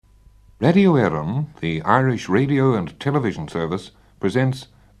Radio Éireann, the Irish radio and television service, presents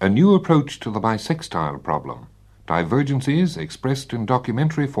a new approach to the Bissextile problem, divergences expressed in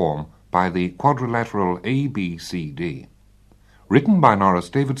documentary form by the quadrilateral ABCD. Written by Norris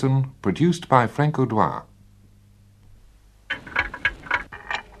Davidson, produced by Franco Duill.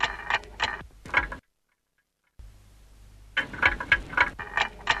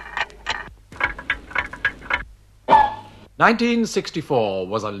 "1964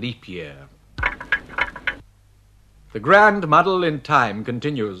 was a leap year. The grand muddle in time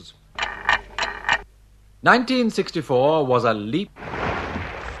continues. 1964 was a leap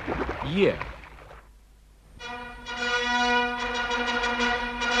year.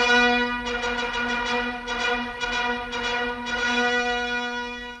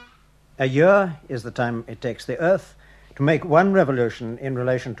 A year is the time it takes the Earth to make one revolution in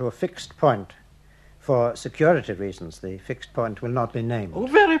relation to a fixed point. For security reasons, the fixed point will not be named. Oh,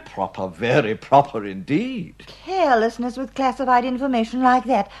 very proper indeed. Carelessness with classified information like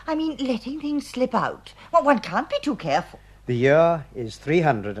that. I mean, letting things slip out. Well, one can't be too careful. The year is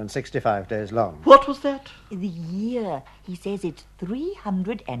 365 days long. What was that? The year. He says it's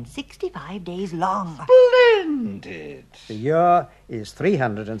 365 days long. Splendid. The year is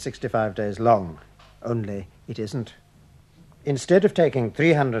 365 days long, only it isn't. Instead of taking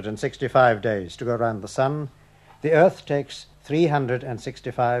 365 days to go round the sun, the Earth takes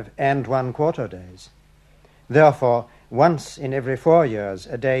 365 and 1/4 days. Therefore, once in every 4 years,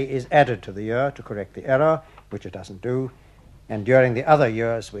 a day is added to the year to correct the error, which it doesn't do, and during the other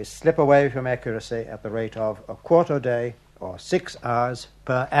years we slip away from accuracy at the rate of a quarter day or 6 hours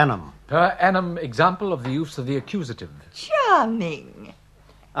per annum. Per annum example of the use of the accusative. Charming.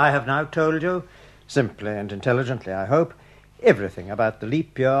 I have now told you, simply and intelligently, I hope, everything about the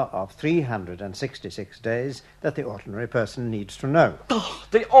leap year of 366 days that the ordinary person needs to know. Oh,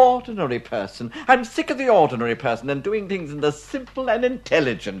 the ordinary person. I'm sick of the ordinary person and doing things in the simple and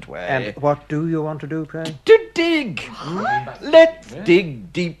intelligent way. And what do you want to do, pray? To dig. Let's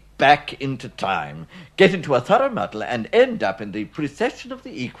dig deep back into time, get into a thorough muddle, and end up in the precession of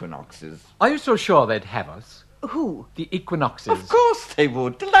the equinoxes. Are you so sure they'd have us? Who? The equinoxes. Of course they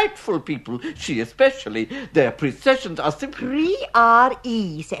would. Delightful people. She especially. Their precessions are simply...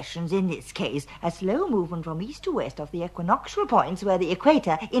 Pre-RE sessions in this case. A slow movement from east to west of the equinoctial points where the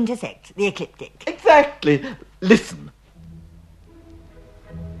equator intersects the ecliptic. Exactly. Listen.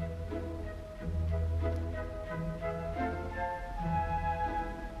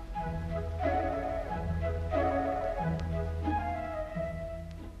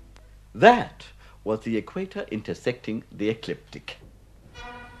 That was the equator intersecting the ecliptic.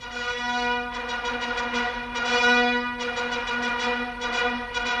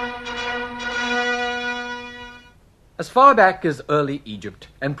 As far back as early Egypt,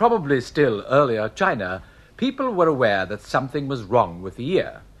 and probably still earlier China, people were aware that something was wrong with the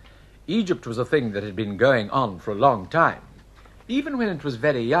year. Egypt was a thing that had been going on for a long time. Even when it was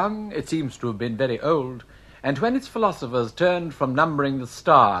very young, it seems to have been very old, and when its philosophers turned from numbering the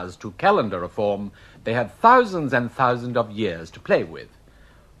stars to calendar reform, they had thousands and thousands of years to play with.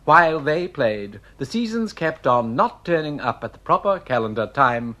 While they played, the seasons kept on not turning up at the proper calendar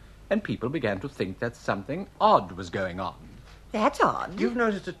time, and people began to think that something odd was going on. That's odd. You've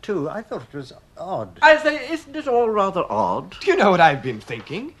noticed it too. I thought it was odd. I say, isn't it all rather odd? Do you know what I've been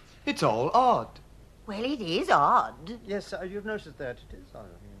thinking? It's all odd. Well, it is odd. Yes, you've noticed that. It is odd.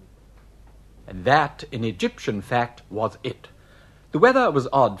 And that, in Egyptian fact, was it. The weather was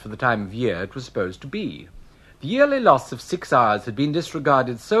odd for the time of year it was supposed to be. The yearly loss of 6 hours had been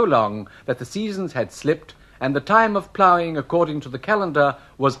disregarded so long that the seasons had slipped, and the time of ploughing according to the calendar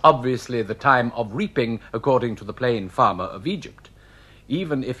was obviously the time of reaping according to the plain farmer of Egypt.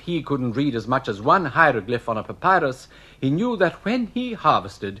 Even if he couldn't read as much as one hieroglyph on a papyrus, he knew that when he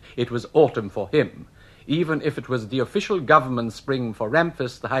harvested, it was autumn for him. Even if it was the official government spring for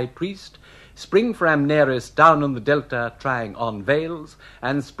Ramphis the high priest, spring for Amneris down on the delta trying on veils,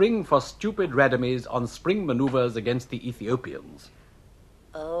 and spring for stupid Radames on spring maneuvers against the Ethiopians.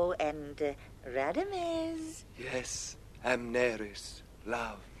 Oh, and Radames. Yes, Amneris,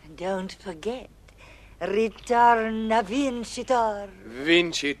 love. Don't forget, Ritorna Vincitor.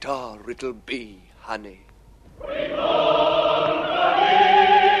 Vincitor, it'll be, honey.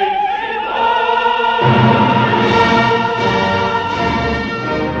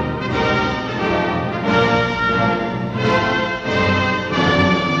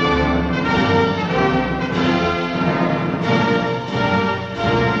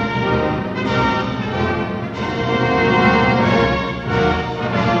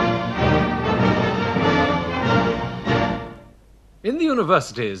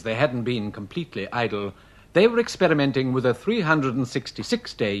 universities, they hadn't been completely idle. They were experimenting with a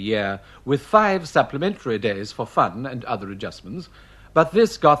 366-day year with 5 supplementary days for fun and other adjustments, but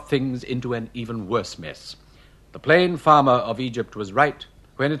this got things into an even worse mess. The plain farmer of Egypt was right.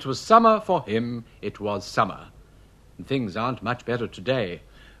 When it was summer for him, it was summer. And things aren't much better today.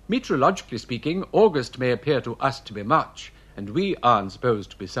 Meteorologically speaking, August may appear to us to be March, and we aren't supposed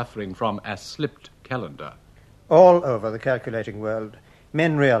to be suffering from a slipped calendar. All over the calculating world,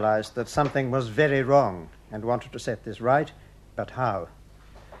 men realized that something was very wrong and wanted to set this right, but how?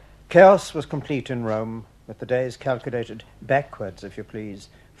 Chaos was complete in Rome, with the days calculated backwards, if you please,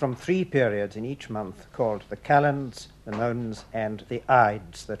 from 3 periods in each month called the calends, the nones, and the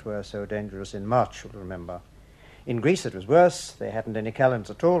ides that were so dangerous in March, you'll remember. In Greece it was worse. They hadn't any calends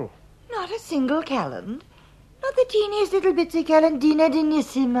at all. Not a single calend? Not the teeniest little bitsy calendina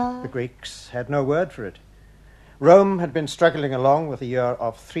dinissima? The Greeks had no word for it. Rome had been struggling along with a year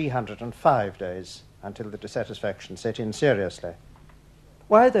of 305 days until the dissatisfaction set in seriously.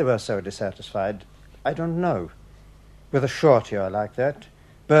 Why they were so dissatisfied, I don't know. With a short year like that,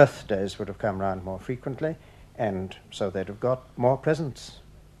 birthdays would have come round more frequently, and so they'd have got more presents.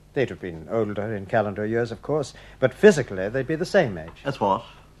 They'd have been older in calendar years, of course, but physically they'd be the same age. As what?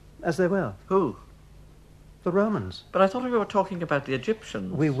 As they were. Who? The Romans. But I thought we were talking about the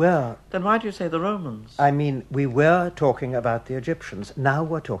Egyptians. We were. Then why do you say the Romans? I mean, we were talking about the Egyptians. Now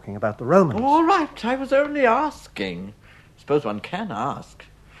we're talking about the Romans. All right, I was only asking. Suppose one can ask.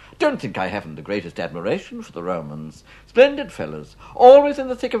 Don't think I haven't the greatest admiration for the Romans. Splendid fellows, always in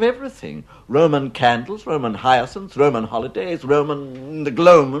the thick of everything. Roman candles, Roman hyacinths, Roman holidays, Roman the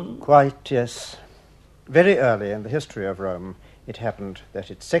gloamon. Quite, yes. Very early in the history of Rome, it happened that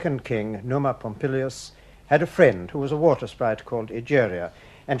its second king, Numa Pompilius, had a friend who was a water sprite called Egeria,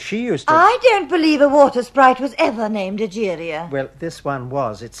 and she used to... I don't believe a water sprite was ever named Egeria. Well, this one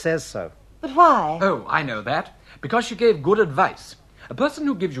was. It says so. But why? Oh, I know that. Because she gave good advice. A person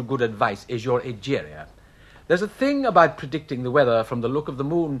who gives you good advice is your Egeria. There's a thing about predicting the weather from the look of the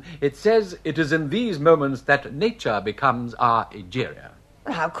moon. It says it is in these moments that nature becomes our Egeria.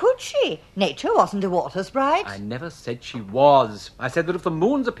 How could she? Nature wasn't a water sprite. I never said she was. I said that if the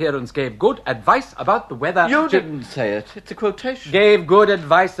moon's appearance gave good advice about the weather... You didn't say it. It's a quotation. Gave good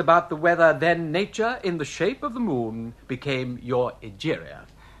advice about the weather, then nature, in the shape of the moon, became your Egeria.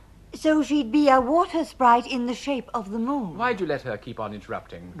 So she'd be a water sprite in the shape of the moon. Why'd you let her keep on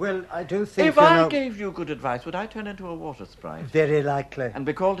interrupting? Well, I do think, If I gave you good advice, would I turn into a water sprite? Very likely. And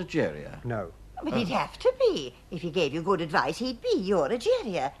be called Egeria? No. But he'd have to be. If he gave you good advice, he'd be your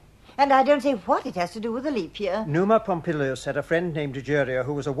Egeria. And I don't see what it has to do with a leap year. Numa Pompilius had a friend named Egeria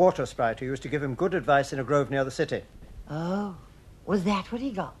who was a water sprite who used to give him good advice in a grove near the city. Oh, was that what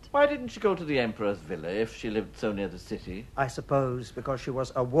he got? Why didn't she go to the Emperor's villa if she lived so near the city? I suppose because she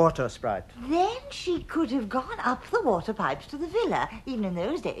was a water sprite. Then she could have gone up the water pipes to the villa. Even in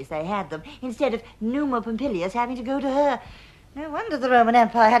those days they had them, instead of Numa Pompilius having to go to her. No wonder the Roman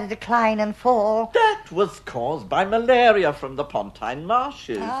Empire had to decline and fall. That was caused by malaria from the Pontine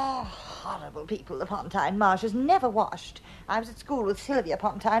marshes. Oh, horrible people, the Pontine marshes, never washed. I was at school with Sylvia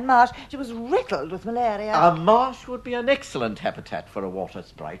Pontine Marsh. She was riddled with malaria. A marsh would be an excellent habitat for a water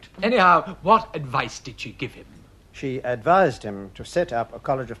sprite. Anyhow, what advice did she give him? She advised him to set up a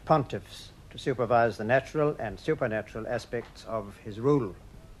college of pontiffs to supervise the natural and supernatural aspects of his rule.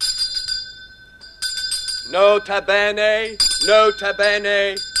 Nota bene, nota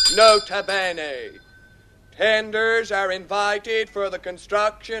bene, nota bene. Tenders are invited for the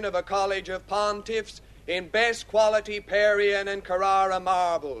construction of a college of pontiffs in best quality Parian and Carrara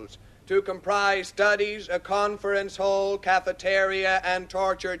marbles to comprise studies, a conference hall, cafeteria, and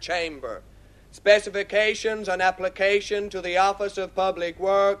torture chamber. Specifications on application to the Office of Public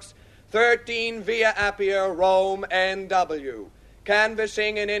Works, 13 Via Appia, Rome, NW.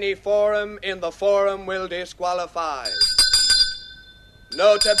 Canvassing in any forum in the forum will disqualify.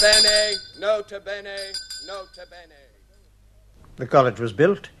 Nota bene, nota bene, nota bene. The college was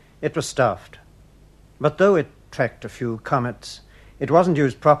built, it was staffed. But though it tracked a few comets, it wasn't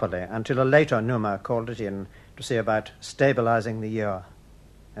used properly until a later Numa called it in to see about stabilizing the year.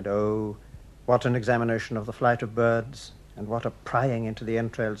 And oh, what an examination of the flight of birds, and what a prying into the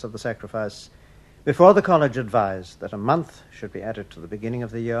entrails of the sacrifice, before the college advised that a month should be added to the beginning of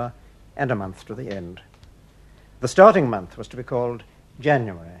the year and a month to the end. The starting month was to be called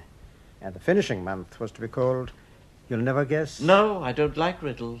January, and the finishing month was to be called, you'll never guess? No, I don't like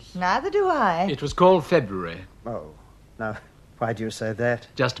riddles. Neither do I. It was called February. Oh, now, why do you say that?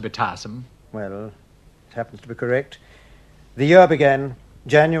 Just to be tiresome. Well, it happens to be correct. The year began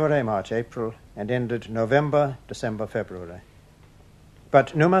January, March, April, and ended November, December, February.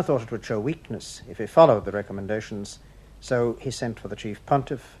 But Numa thought it would show weakness if he followed the recommendations, so he sent for the Chief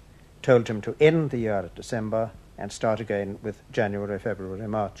Pontiff, told him to end the year at December and start again with January, February,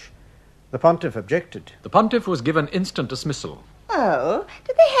 March. The Pontiff objected. The Pontiff was given instant dismissal. Oh,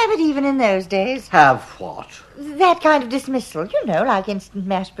 did they have it even in those days? Have what? That kind of dismissal, you know, like instant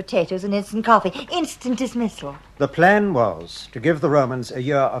mashed potatoes and instant coffee. Instant dismissal. The plan was to give the Romans a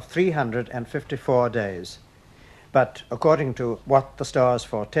year of 354 days. But according to what the stars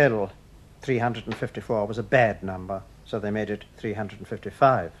foretell, 354 was a bad number, so they made it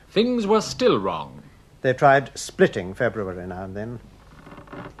 355. Things were still wrong. They tried splitting February now and then.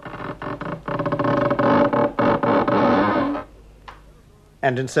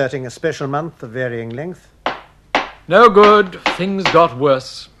 And inserting a special month of varying length. No good. Things got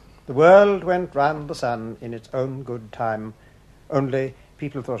worse. The world went round the sun in its own good time, only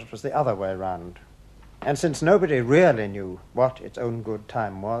people thought it was the other way round. And since nobody really knew what its own good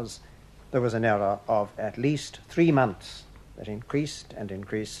time was, there was an error of at least 3 months that increased and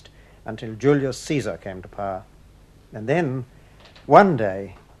increased until Julius Caesar came to power. And then, one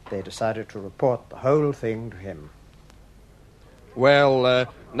day, they decided to report the whole thing to him. Well,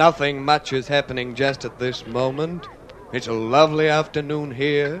 nothing much is happening just at this moment. It's a lovely afternoon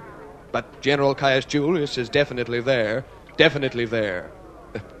here, but General Caius Julius is definitely there. Definitely there.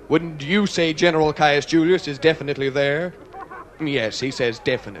 Wouldn't you say General Caius Julius is definitely there? Yes, he says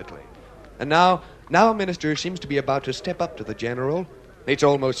definitely. And now a minister seems to be about to step up to the general. It's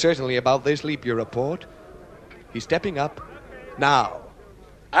almost certainly about this leap year report. He's stepping up now.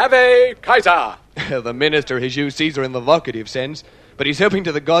 Ave Kaiser! The minister has used Caesar in the vocative sense, but he's hoping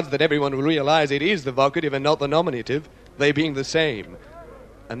to the gods that everyone will realize it is the vocative and not the nominative, they being the same.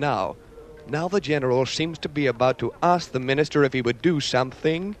 And now the general seems to be about to ask the minister if he would do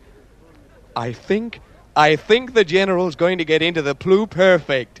something. I think the general's going to get into the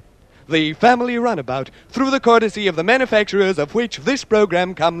pluperfect, the family runabout, through the courtesy of the manufacturers of which this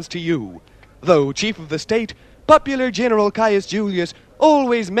program comes to you. Though chief of the state, popular General Caius Julius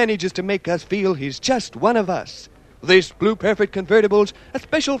always manages to make us feel he's just one of us. This pluperfect convertible's a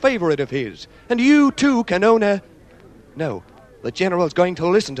special favorite of his, and you too can own a... No, the general's going to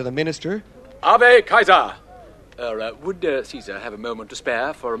listen to the minister. Ave Kaiser! Would Caesar have a moment to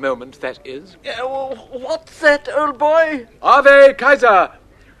spare? For a moment, that is? What's that, old boy? Ave Kaiser!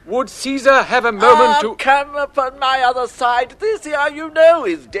 Would Caesar have a moment to... Come upon my other side. This here, you know,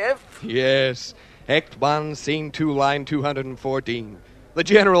 is deaf. Yes, Act 1, Scene 2, Line 214. The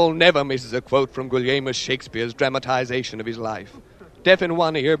general never misses a quote from Guilliamus Shakespeare's dramatization of his life. Deaf in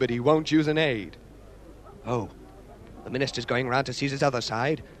one ear, but he won't use an aid. Oh, the minister's going round to Caesar's other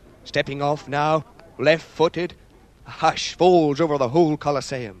side. Stepping off now, left-footed. A hush falls over the whole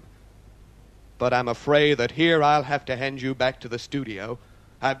Colosseum. But I'm afraid that here I'll have to hand you back to the studio.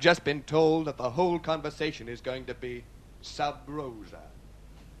 I've just been told that the whole conversation is going to be sub rosa.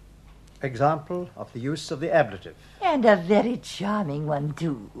 Example of the use of the ablative. And a very charming one,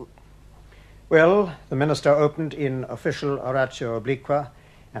 too. Well, the minister opened in official oratio obliqua,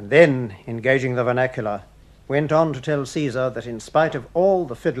 and then, engaging the vernacular, went on to tell Caesar that in spite of all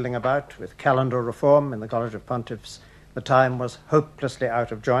the fiddling about with calendar reform in the College of Pontiffs, the time was hopelessly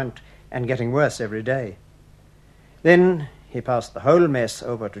out of joint and getting worse every day. Then he passed the whole mess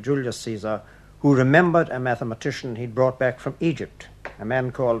over to Julius Caesar, who remembered a mathematician he'd brought back from Egypt, a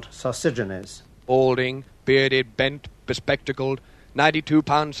man called Sosigenes. Balding, bearded, bent, bespectacled,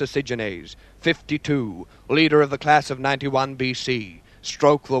 92-pound Sosigenes, 52, leader of the class of 91 BC,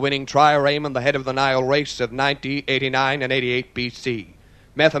 stroke the winning trireme and the head of the Nile race of 90, 89, and 88 BC,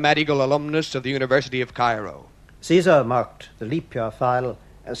 mathematical alumnus of the University of Cairo. Caesar marked the leap year file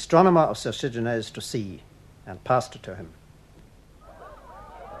Astronomer of Sosigenes to see and passed it to him.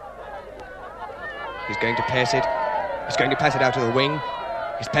 He's going to pass it. He's going to pass it out to the wing.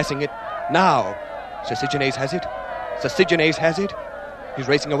 He's passing it now. Sosigenes has it. Sosigenes has it. He's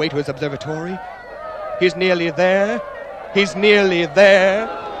racing away to his observatory. He's nearly there. He's nearly there.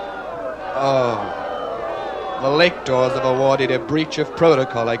 Oh, the lectors have awarded a breach of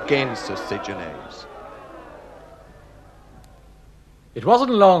protocol against Sosigenes. It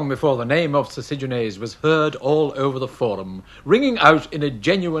wasn't long before the name of Sosigenes was heard all over the forum, ringing out in a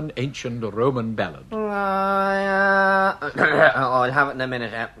genuine ancient Roman ballad. I'll have it in a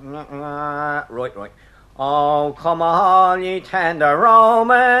minute. Right. Oh, come on, ye tender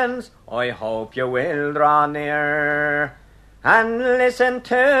Romans, I hope you will draw near, and listen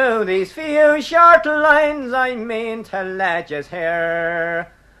to these few short lines I mean to let yous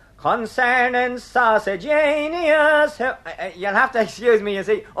hear. concerning Sausagenius, who... you'll have to excuse me, you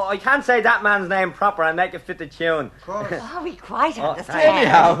see. I can't say that man's name proper and make it fit the tune. Of course. We quite understand.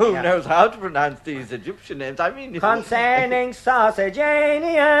 Anyhow, who knows how to pronounce these Egyptian names? I mean... Concerning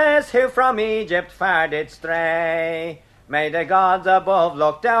Sausagenius, who from Egypt far did stray, may the gods above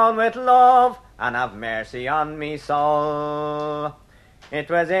look down with love and have mercy on me soul. It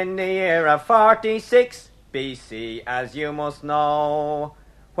was in the year of 46 BC, as you must know,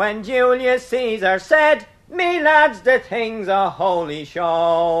 when Julius Caesar said, "Me lads, the thing's a holy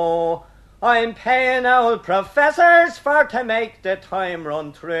show. I'm paying old professors for to make the time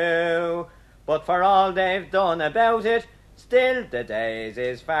run through, but for all they've done about it, still the days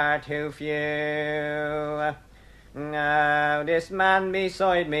is far too few. Now this man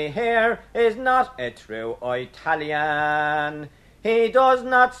beside me here is not a true Italian. He does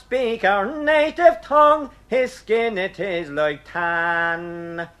not speak our native tongue, his skin it is like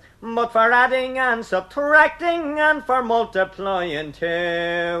tan. But for adding and subtracting and for multiplying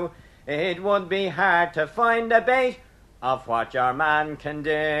too, it would be hard to find a bait of what your man can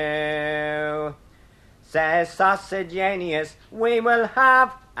do." Says Sausagenius, "We will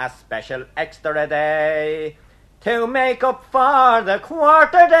have a special extra day to make up for the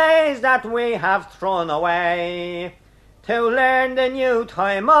quarter days that we have thrown away. To learn the new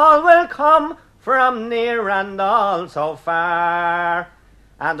time all will come from near and all so far.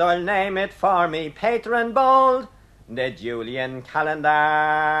 And I'll name it for me patron bold, the Julian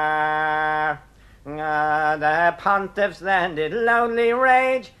calendar." The pontiffs then did loudly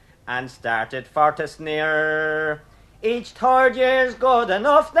rage and started for to sneer. "Each third year's good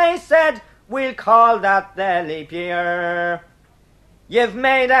enough," they said, "we'll call that the leap year." "You've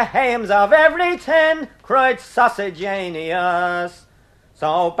made a hames of everything," cried Sausagenius,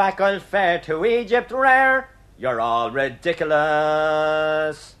 "so back I'll fare to Egypt rare, you're all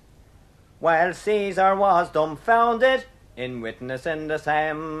ridiculous." Well, Caesar was dumbfounded in witnessing the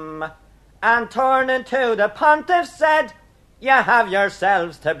same, and turning to the pontiff said, "You have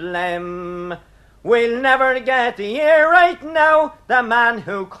yourselves to blame. We'll never get the year right now, the man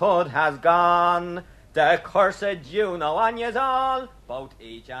who could has gone. The cursed Juno on yous all, both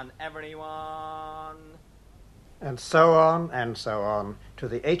each and every one." And so on, to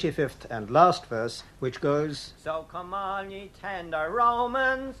the 85th and last verse, which goes, "So come all ye tender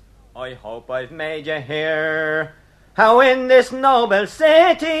Romans, I hope I've made you hear how in this noble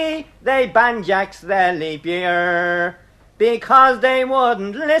city they banjacks the leap year, because they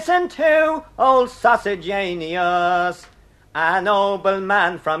wouldn't listen to old Sausagenius, a noble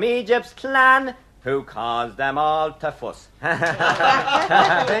man from Egypt's clan, who caused them all to fuss."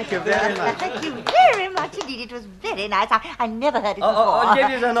 Thank you very much. Thank you very much indeed. It was very nice. I never heard it before. I'll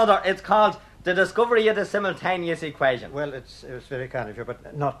give you another. It's called The Discovery of the Simultaneous Equation. Well, it was very kind of you,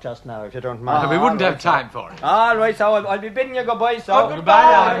 but not just now, if you don't mind. We wouldn't have time for it. All right, so I'll be bidding you goodbye, so.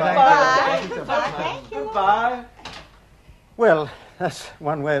 Goodbye. Bye. Thank you. Goodbye. Well, that's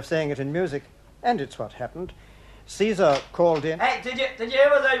one way of saying it in music, and it's what happened. Caesar called in... Hey, did you hear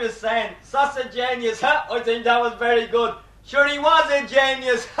what I was saying? Sausagenius, huh? I think that was very good. Sure, he was a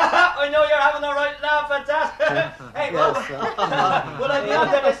genius. I know you're having a right laugh at that. Hey, Yes, will I be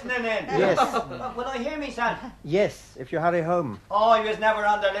on there listening in? Yes. Will I hear me, son? Yes, if you hurry home. Oh, I was never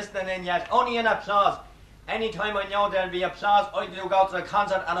on there listening in yet. Only in applause. Anytime I know there'll be applause, I do go to the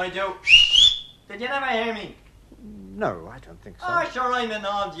concert and I do... Did you never hear me? No, I don't think so. Oh, sure, I'm in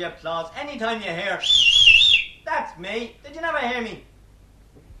all the applause. Anytime you hear... That's me. Did you never hear me?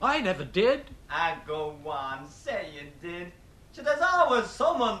 I never did. Ah, go on, say you did. So there's always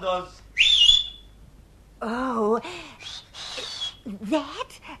someone does. Oh,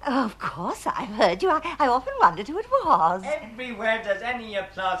 that? Of course I've heard you. I often wondered who it was. Everywhere there's any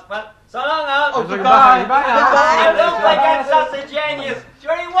applause. Well, so long, Al. Oh, goodbye. And don't forget Sausagenius.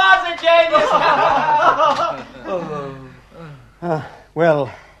 Sure, he was a genius.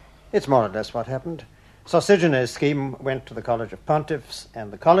 Well, it's more or less what happened. Sausagenius' scheme went to the College of Pontiffs,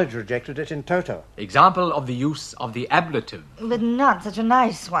 and the college rejected it in toto. Example of the use of the ablative. But not such a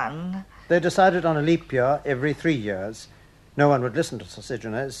nice one. They decided on a leap year every 3 years. No one would listen to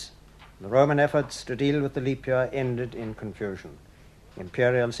Sausagenius. The Roman efforts to deal with the leap year ended in confusion.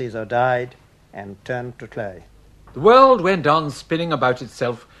 Imperial Caesar died and turned to clay. The world went on spinning about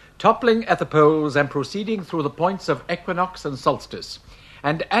itself, toppling at the poles and proceeding through the points of equinox and solstice.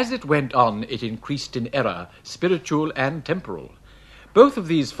 And as it went on, it increased in error, spiritual and temporal. Both of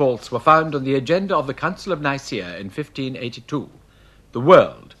these faults were found on the agenda of the Council of Nicaea in 1582. The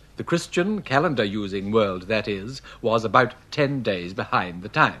world, the Christian calendar-using world, that is, was about 10 days behind the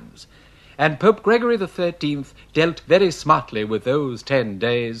times. and Pope Gregory XIII dealt very smartly with those 10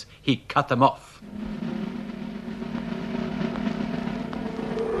 days. He cut them off.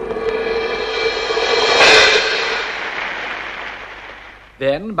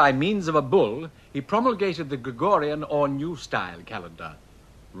 Then, by means of a bull, he promulgated the Gregorian or New Style calendar.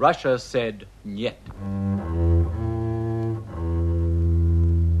 Russia said "Niet."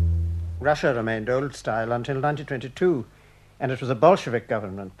 Russia remained Old Style until 1922, and it was a Bolshevik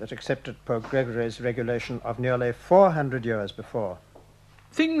government that accepted Pope Gregory's regulation of nearly 400 years before.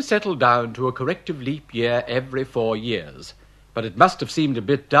 Things settled down to a corrective leap year every 4 years. But it must have seemed a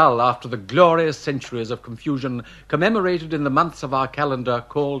bit dull after the glorious centuries of confusion commemorated in the months of our calendar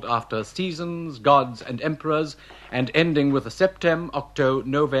called after seasons, gods, and emperors, and ending with a Septem, Octo,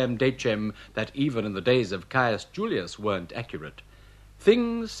 Novem, Decem that even in the days of Caius Julius weren't accurate.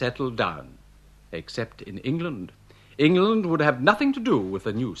 Things settled down, except in England. England would have nothing to do with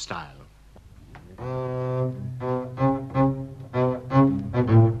the New Style.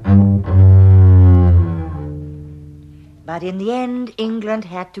 But in the end, England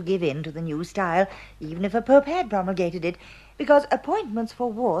had to give in to the New Style, even if a pope had promulgated it, because appointments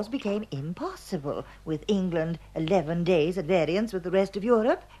for wars became impossible, with England 11 days at variance with the rest of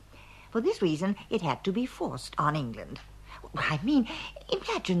Europe. For this reason, it had to be forced on England. I mean,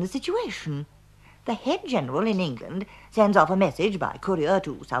 imagine the situation. The head general in England sends off a message by courier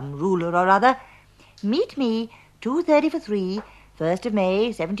to some ruler or other. Meet me, 2:30 for 3, 1st of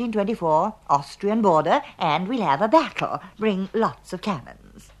May, 1724, Austrian border, and we'll have a battle. Bring lots of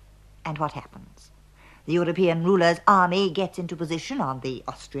cannons. And what happens? The European ruler's army gets into position on the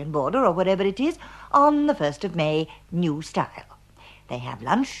Austrian border, or wherever it is, on the 1st of May, New Style. They have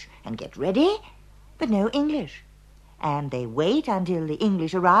lunch and get ready, but no English. And they wait until the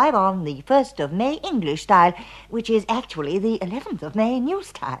English arrive on the 1st of May, English Style, which is actually the 11th of May, New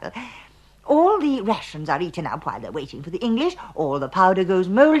Style. All the rations are eaten up while they're waiting for the English, all the powder goes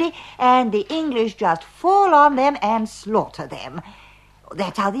mouldy, and the English just fall on them and slaughter them.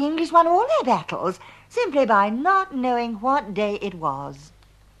 That's how the English won all their battles, simply by not knowing what day it was.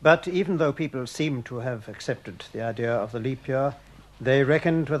 But even though people seem to have accepted the idea of the leap year, they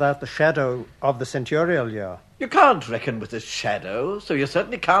reckoned without the shadow of the centurial year. You can't reckon with a shadow, so you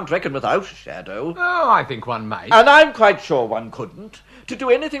certainly can't reckon without a shadow. Oh, I think one might. And I'm quite sure one couldn't. To do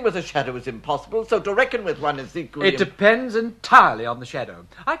anything with a shadow is impossible, so to reckon with one is equally... It depends entirely on the shadow.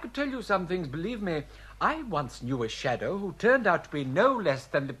 I could tell you some things, believe me. I once knew a shadow who turned out to be no less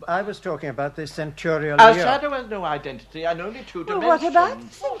than the... I was talking about the centurial A year. shadow has no identity and only two Well, dimensions. what about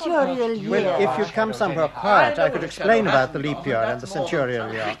the centurial year? Well, if you'd come somewhere quiet, I could explain about the leap year and the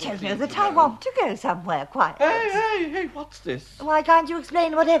centurial year. I don't know that I want to go somewhere quiet. Hey, what's this? Why can't you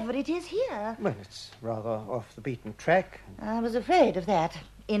explain whatever it is here? Well, it's rather off the beaten track. I was afraid of that.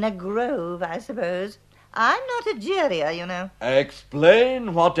 In a grove, I suppose. I'm not a jurier, you know.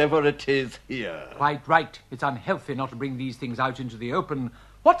 Explain whatever it is here. Quite right. It's unhealthy not to bring these things out into the open.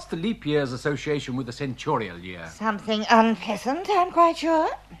 What's the leap year's association with the centurial year? Something unpleasant, I'm quite sure.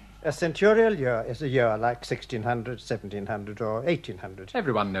 A centurial year is a year like 1600, 1700 or 1800.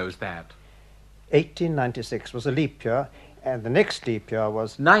 Everyone knows that. 1896 was a leap year, and the next leap year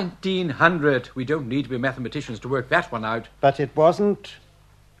was... 1900. We don't need to be mathematicians to work that one out. But it wasn't.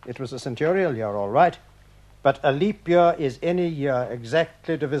 It was a centurial year, all right. But a leap year is any year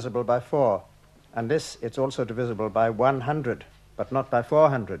exactly divisible by 4, unless it's also divisible by 100, but not by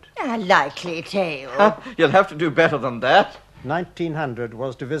 400. A likely tale. You'll have to do better than that. 1900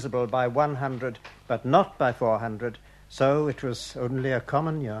 was divisible by 100, but not by 400, so it was only a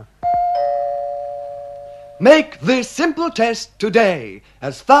common year. Make this simple test today,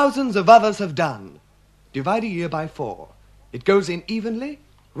 as thousands of others have done. Divide a year by 4. It goes in evenly?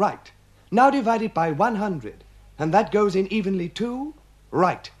 Right. Now divide it by 100, and that goes in evenly too?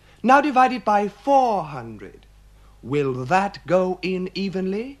 Right. Now divide it by 400. Will that go in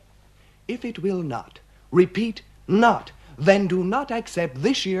evenly? If it will not, repeat, not, then do not accept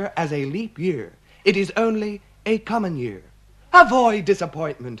this year as a leap year. It is only a common year. Avoid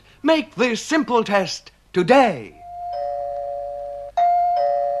disappointment. Make this simple test today.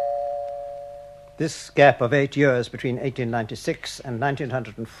 This gap of 8 years between 1896 and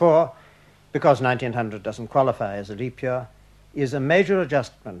 1904, because 1900 doesn't qualify as a leap year, is a major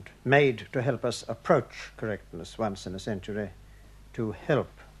adjustment made to help us approach correctness once in a century. To help,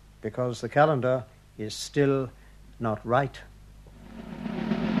 because the calendar is still not right.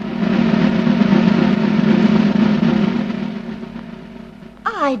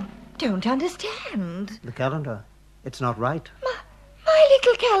 I don't understand. The calendar, it's not right. My my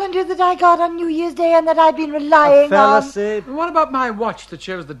little calendar that I got on New Year's Day and that I've been relying on. fallacy. What about my watch that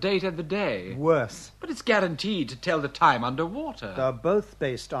shows the date and the day? Worse. But it's guaranteed to tell the time underwater. They're both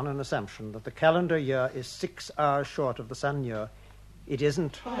based on an assumption that the calendar year is 6 hours short of the sun year. It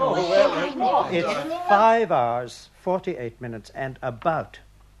isn't. It's 5 hours, 48 minutes, and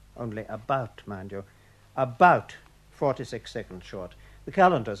only about, mind you, about 46 seconds short. The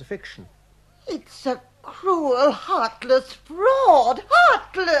calendar's a fiction. It's a cruel, heartless fraud.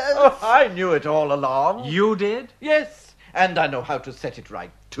 Heartless! Oh, I knew it all along. You did? Yes, and I know how to set it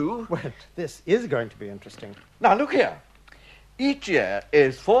right, too. Well, this is going to be interesting. Now, look here. Each year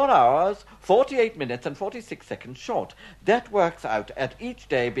is 4 hours, 48 minutes, and 46 seconds short. That works out at each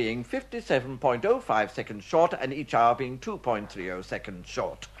day being 57.05 seconds short and each hour being 2.30 seconds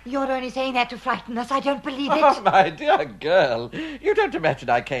short. You're only saying that to frighten us. I don't believe it. Oh, my dear girl, you don't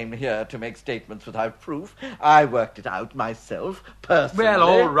imagine I came here to make statements without proof. I worked it out myself, personally. Well,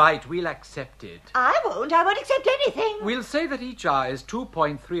 all right, we'll accept it. I won't accept anything. We'll say that each hour is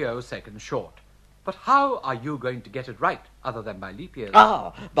 2.30 seconds short. But how are you going to get it right, other than by leap years?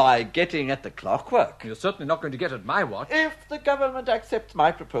 By getting at the clockwork. You're certainly not going to get at my watch. If the government accepts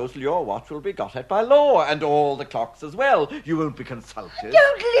my proposal, your watch will be got at by law, and all the clocks as well. You won't be consulted.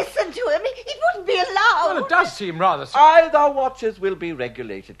 Don't listen to him. It wouldn't be allowed. Well, it does seem rather... Either watches will be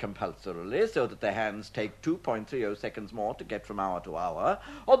regulated compulsorily, so that their hands take 2.30 seconds more to get from hour to hour,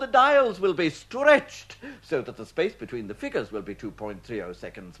 or the dials will be stretched, so that the space between the figures will be 2.30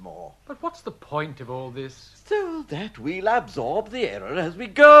 seconds more. But what's the point of all this? So that we'll absorb the error as we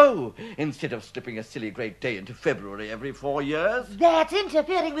go, instead of slipping a silly great day into February every 4 years. That's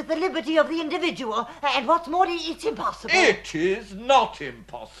interfering with the liberty of the individual. And what's more, it's impossible. It is not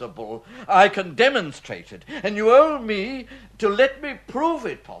impossible. I can demonstrate it, and you owe me to let me prove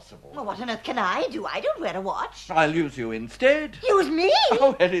it possible. Well, what on earth can I do? I don't wear a watch. I'll use you instead. Use me?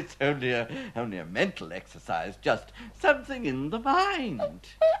 Oh, well, it's only a mental exercise, just something in the mind.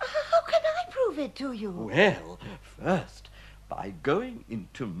 How can I prove it to you? Well, first, by going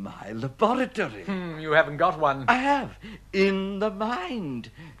into my laboratory. You haven't got one. I have, in the mind.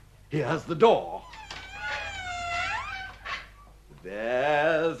 Here's the door.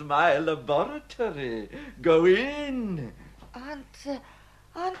 There's my laboratory. Go in. Aren't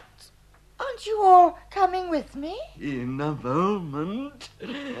you all coming with me? In a moment.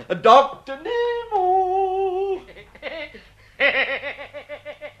 Dr. Nemo!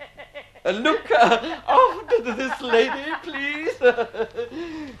 Look after this lady, please.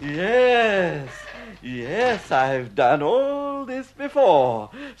 Yes, I've done all this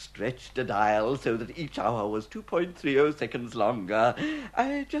before. Stretched a dial so that each hour was 2.30 seconds longer.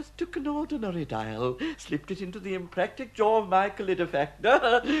 I just took an ordinary dial, slipped it into the impractic jaw of my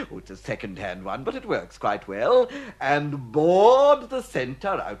calidofactor. Oh, it's a second-hand one, but it works quite well. And bored the centre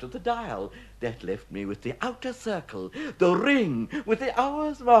out of the dial. That left me with the outer circle, the ring with the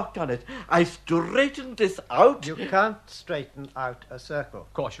hours marked on it. I straightened this out. You can't straighten out a circle.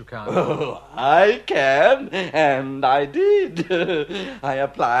 Of course you can't. Oh, I can, and I did. I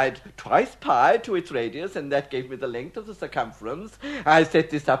applied twice pi to its radius, and that gave me the length of the circumference. I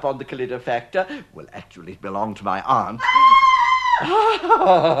set this up on the calidofactor. Well, actually, it belonged to my aunt.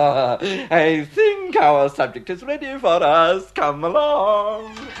 I think our subject is ready for us. Come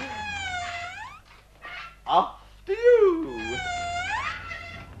along. After you.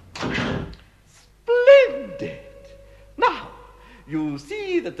 Splendid. Now, you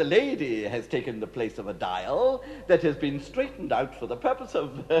see that the lady has taken the place of a dial that has been straightened out for the purpose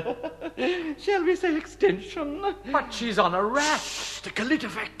of, shall we say, extension. But she's on a rack. The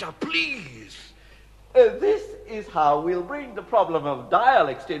calidofactor, please. This is how we'll bring the problem of dial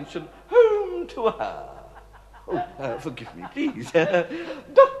extension home to her. Oh, forgive me, please. Dr.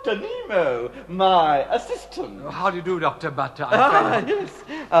 Nemo, my assistant. How do you do, Dr. Butter? Yes,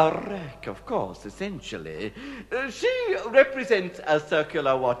 a rack, of course, essentially. She represents a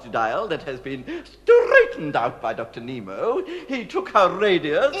circular watch dial that has been straightened out by Dr. Nemo. He took her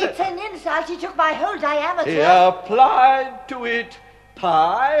radius. It's an insult. He took my whole diameter. He applied to it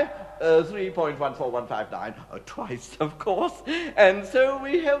pi, 3.14159, twice, of course, and so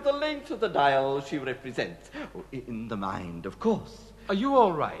we have the length of the dial she represents, in the mind, of course. Are you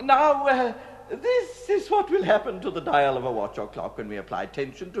all right? Now, this is what will happen to the dial of a watch or clock when we apply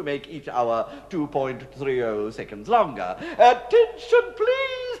tension to make each hour 2.30 seconds longer. Attention,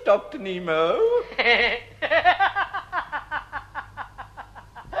 please, Dr. Nemo.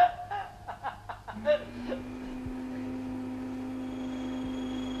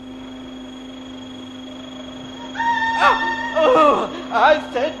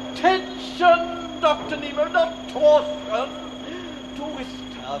 I said tension, Dr. Nemo, not torsion.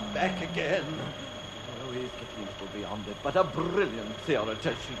 Twister back again. Oh, he's getting a little beyond it, but a brilliant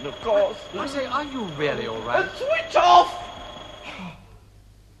theoretician, of course. I say, are you really all right? Switch off!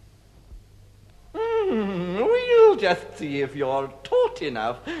 We'll just see if you're taut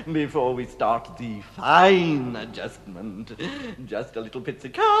enough before we start the fine adjustment. Just a little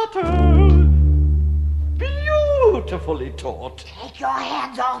pizzicato. Beautifully taut. Take your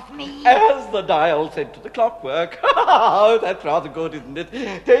hands off me. As the dial said to the clockwork. Oh, that's rather good, isn't it?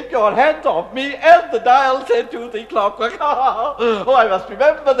 Take your hands off me, as the dial said to the clockwork. Oh, I must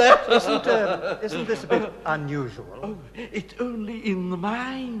remember that. Isn't this a bit unusual? Oh, it's only in the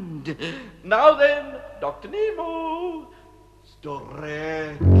mind. Now then, Dr. Nemo.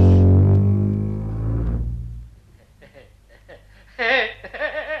 Stretch.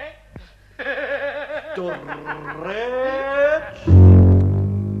 Stretch.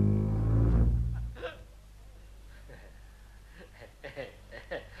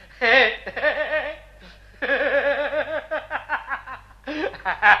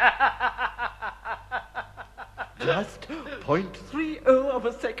 Just 0.30 of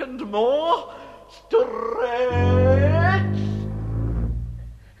a second more. Stretch. Stop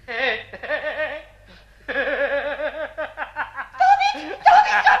it!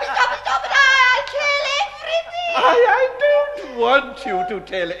 I'll tell everything! I don't want you to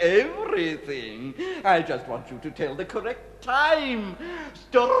tell everything. I just want you to tell the correct time.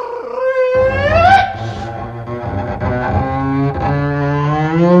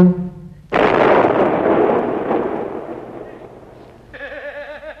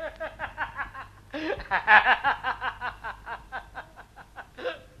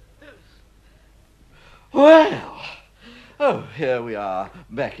 Well, oh, here we are,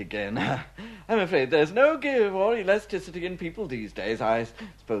 back again. I'm afraid there's no give or elasticity in people these days. I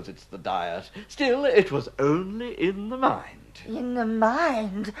suppose it's the diet. Still, it was only in the mind. In the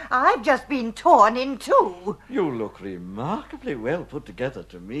mind? I've just been torn in two. You look remarkably well put together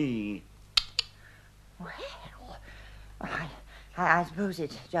to me. Well, I suppose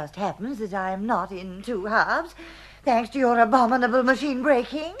it just happens that I am not in two halves, thanks to your abominable machine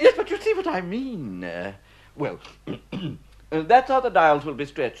breaking. Yes, but you see what I mean. Well, that's how the dials will be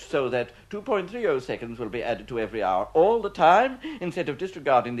stretched, so that 2.30 seconds will be added to every hour all the time, instead of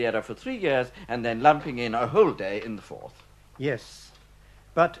disregarding the error for 3 years and then lumping in a whole day in the fourth. Yes,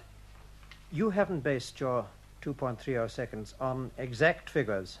 but you haven't based your 2.30 seconds on exact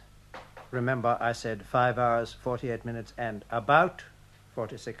figures. Remember, I said 5 hours, 48 minutes, and about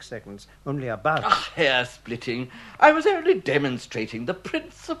 46 seconds. Only about. Hair splitting. I was only demonstrating the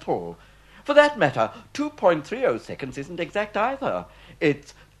principle. For that matter, 2.30 seconds isn't exact either.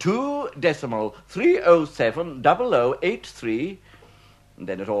 It's 2.3070083, and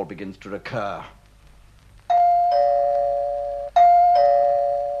then it all begins to recur.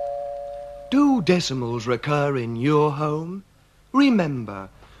 Do decimals recur in your home? Remember,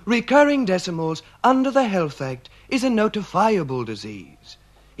 recurring decimals under the Health Act is a notifiable disease.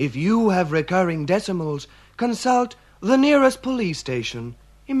 If you have recurring decimals, consult the nearest police station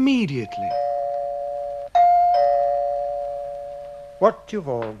immediately. What you've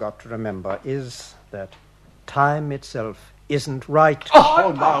all got to remember is that time itself isn't right.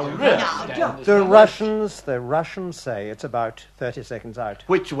 Oh, now, really? The Russians say it's about 30 seconds out.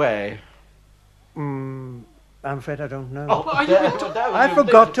 Which way? I'm afraid I don't know. Oh, I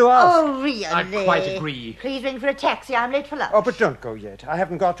forgot to ask. Oh, really? I quite agree. Please ring for a taxi. I'm late for lunch. Oh, but don't go yet. I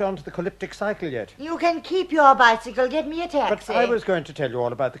haven't got onto the calyptic cycle yet. You can keep your bicycle. Get me a taxi. But I was going to tell you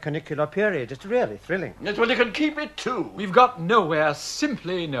all about the canicular period. It's really thrilling. Yes, well, you can keep it too. We've got nowhere,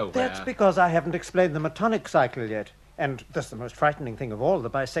 simply nowhere. That's because I haven't explained the metonic cycle yet. And that's the most frightening thing of all, the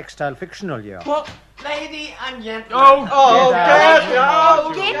bisextile fictional year. What? Lady and gentlemen.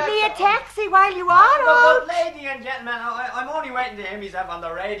 Get me a taxi while you are But out. lady and gentlemen, I'm only waiting to hear myself on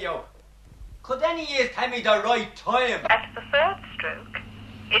the radio. Could any of you tell me the right time? At the third stroke,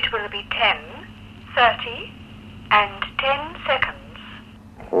 it will be 10, 30, and 10 seconds.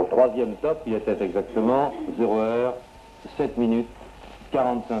 Au troisième top, il était exactement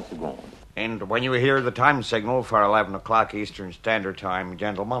 0h07:45. And when you hear the time signal for 11 o'clock Eastern Standard Time,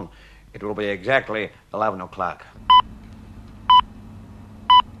 gentlemen, it will be exactly 11 o'clock.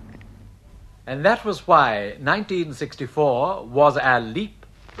 And that was why 1964 was a leap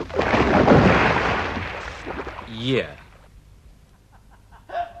year.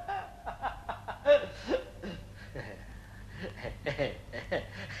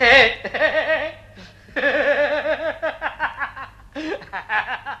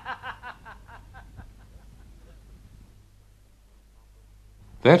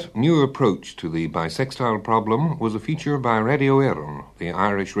 That new approach to the bisextile problem was a feature by Radio Éireann, the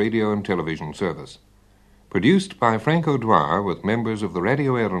Irish radio and television service. Produced by Frank O'Dwyer with members of the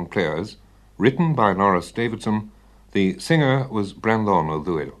Radio Éireann Players, written by Norris Davidson, the singer was Brandon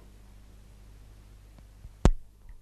Duill.